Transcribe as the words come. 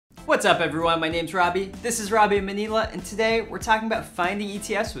What's up everyone, my name's Robbie, this is Robbie in Manila, and today we're talking about finding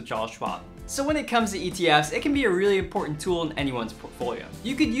ETFs with Charles Schwab. So when it comes to ETFs, it can be a really important tool in anyone's portfolio.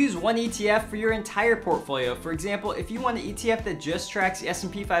 You could use one ETF for your entire portfolio. For example, if you want an ETF that just tracks the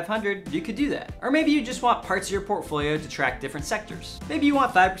S&P 500, you could do that. Or maybe you just want parts of your portfolio to track different sectors. Maybe you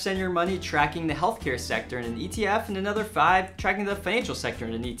want 5% of your money tracking the healthcare sector in an ETF and another 5% tracking the financial sector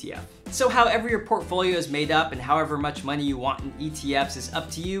in an ETF. So however your portfolio is made up and however much money you want in ETFs is up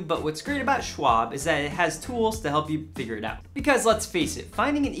to you, but what's great about Schwab is that it has tools to help you figure it out. Because let's face it,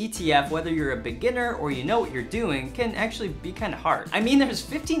 finding an ETF, whether you're a beginner or you know what you're doing, can actually be kind of hard. I mean, there's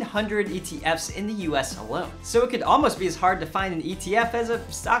 1,500 ETFs in the US alone, so it could almost be as hard to find an ETF as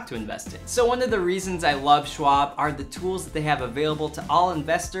a stock to invest in. So one of the reasons I love Schwab are the tools that they have available to all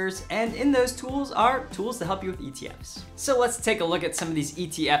investors, and in those tools are tools to help you with ETFs. So let's take a look at some of these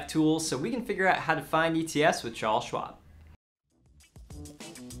ETF tools so we can figure out how to find ETFs with Charles Schwab.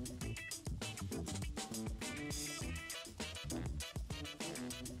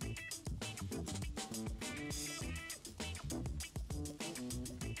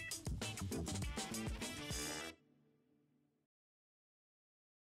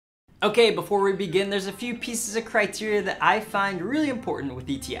 Okay, before we begin, there's a few pieces of criteria that I find really important with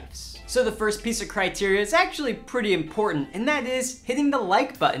ETFs. So the first piece of criteria is actually pretty important, and that is hitting the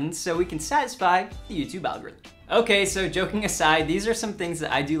like button so we can satisfy the YouTube algorithm. Okay, so joking aside, these are some things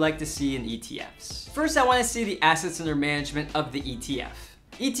that I do like to see in ETFs. First, I want to see the assets under management of the ETF.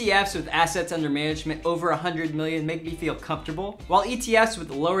 ETFs with assets under management over 100 million make me feel comfortable, while ETFs with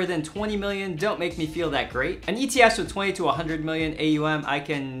lower than 20 million don't make me feel that great. And ETFs with 20 to 100 million AUM I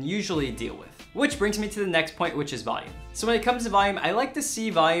can usually deal with. Which brings me to the next point, which is volume. So when it comes to volume, I like to see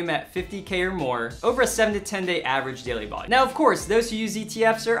volume at 50K or more over a 7 to 10 day average daily volume. Now, of course, those who use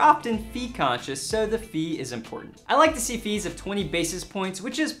ETFs are often fee conscious, so the fee is important. I like to see fees of 20 basis points,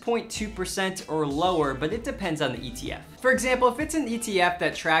 which is 0.2% or lower, but it depends on the ETF. For example, if it's an ETF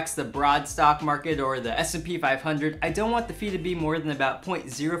that tracks the broad stock market or the S&P 500, I don't want the fee to be more than about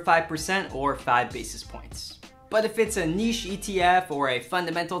 0.05% or 5 basis points. But if it's a niche ETF or a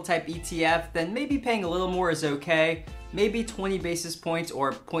fundamental type ETF, then maybe paying a little more is okay, maybe 20 basis points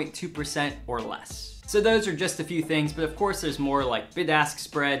or 0.2% or less. So those are just a few things, but of course there's more like bid-ask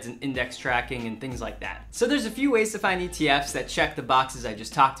spreads and index tracking and things like that. So there's a few ways to find ETFs that check the boxes I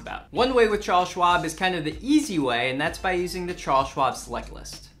just talked about. One way with Charles Schwab is kind of the easy way, and that's by using the Charles Schwab select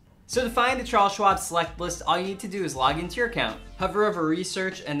list. So to find the Charles Schwab select list, all you need to do is log into your account, hover over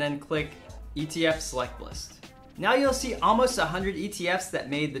research, and then click ETF select list. Now you'll see almost 100 ETFs that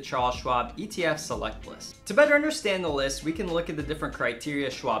made the Charles Schwab ETF select list. To better understand the list, we can look at the different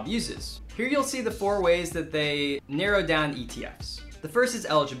criteria Schwab uses. Here you'll see the 4 ways that they narrow down ETFs. The first is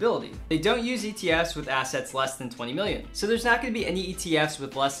eligibility. They don't use ETFs with assets less than 20 million. So there's not going to be any ETFs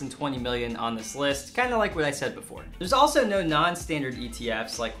with less than 20 million on this list, kind of like what I said before. There's also no non-standard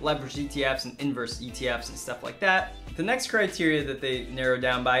ETFs like leveraged ETFs and inverse ETFs and stuff like that. The next criteria that they narrow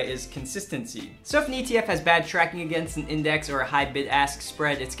down by is consistency. So if an ETF has bad tracking against an index or a high bid-ask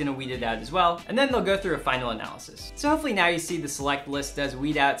spread, it's going to weed it out as well. And then they'll go through a final analysis. So hopefully now you see the select list does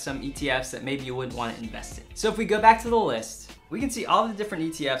weed out some ETFs that maybe you wouldn't want to invest in. So if we go back to the list, we can see all the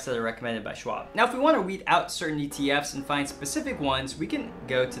different ETFs that are recommended by Schwab. Now, if we want to weed out certain ETFs and find specific ones, we can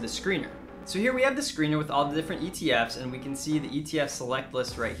go to the screener. So here we have the screener with all the different ETFs, and we can see the ETF select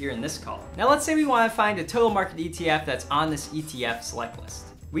list right here in this column. Now let's say we want to find a total market ETF that's on this ETF select list.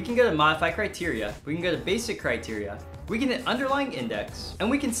 We can go to modify criteria, we can go to basic criteria, we can hit underlying index, and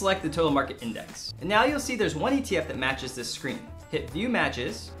we can select the total market index. And now you'll see there's one ETF that matches this screen. Hit view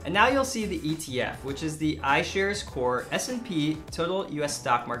matches, and now you'll see the ETF, which is the iShares Core S&P Total US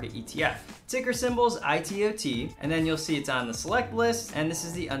Stock Market ETF. Ticker symbol is ITOT, and then you'll see it's on the select list, and this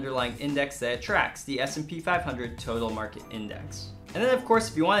is the underlying index that it tracks, the S&P 500 Total Market Index. And then of course,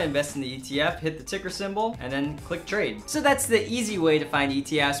 if you want to invest in the ETF, hit the ticker symbol and then click trade. So that's the easy way to find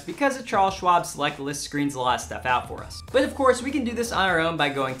ETFs because the Charles Schwab select list screens a lot of stuff out for us. But of course, we can do this on our own by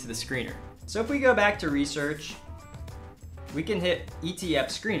going to the screener. So if we go back to research, we can hit ETF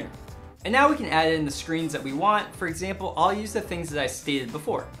screener. And now we can add in the screens that we want. For example, I'll use the things that I stated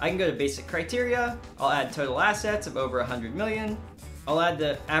before. I can go to basic criteria, I'll add total assets of over 100 million, I'll add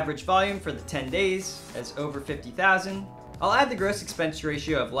the average volume for the 10 days as over 50,000, I'll add the gross expense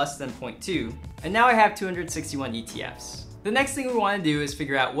ratio of less than 0.2, and now I have 261 ETFs. The next thing we want to do is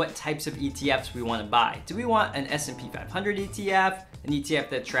figure out what types of ETFs we want to buy. Do we want an S&P 500 ETF, an ETF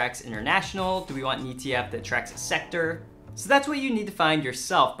that tracks international? Do we want an ETF that tracks a sector? So that's what you need to find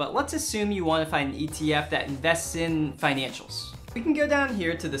yourself, but let's assume you want to find an ETF that invests in financials. We can go down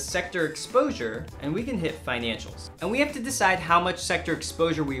here to the sector exposure and we can hit financials. And we have to decide how much sector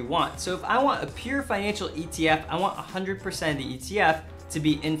exposure we want. So if I want a pure financial ETF, I want 100% of the ETF to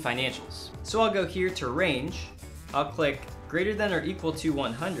be in financials. So I'll go here to range, I'll click greater than or equal to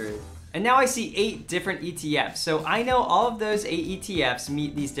 100, and now I see 8 different ETFs. So I know all of those 8 ETFs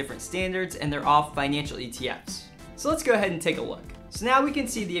meet these different standards and they're all financial ETFs. So let's go ahead and take a look. So now we can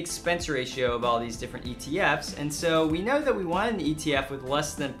see the expense ratio of all these different ETFs, and so we know that we want an ETF with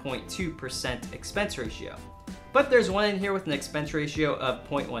less than 0.2% expense ratio. But there's one in here with an expense ratio of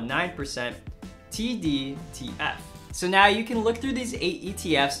 0.19%, TDTF. So now you can look through these 8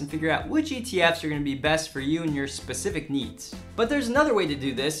 ETFs and figure out which ETFs are going to be best for you and your specific needs. But there's another way to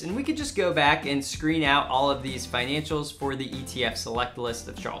do this, and we could just go back and screen out all of these financials for the ETF select list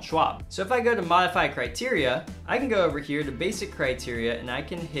of Charles Schwab. So if I go to modify criteria, I can go over here to basic criteria and I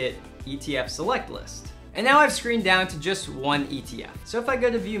can hit ETF select list. And now I've screened down to just one ETF. So if I go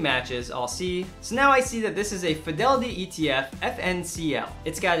to view matches, I'll see, so now I see that this is a Fidelity ETF FNCL.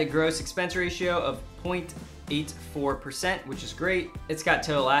 It's got a gross expense ratio of 0.84%, which is great. It's got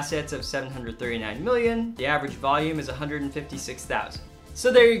total assets of 739 million. The average volume is 156,000. So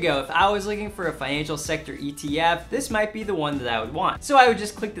there you go. If I was looking for a financial sector ETF, this might be the one that I would want. So I would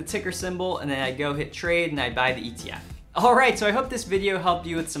just click the ticker symbol and then I'd go hit trade and I'd buy the ETF. Alright, so I hope this video helped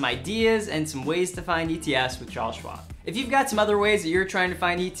you with some ideas and some ways to find ETFs with Charles Schwab. If you've got some other ways that you're trying to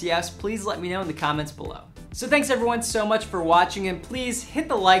find ETFs, please let me know in the comments below. So thanks everyone so much for watching, and please hit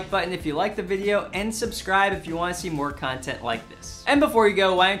the like button if you liked the video and subscribe if you want to see more content like this. And before you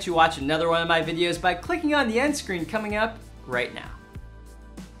go, why don't you watch another one of my videos by clicking on the end screen coming up right now.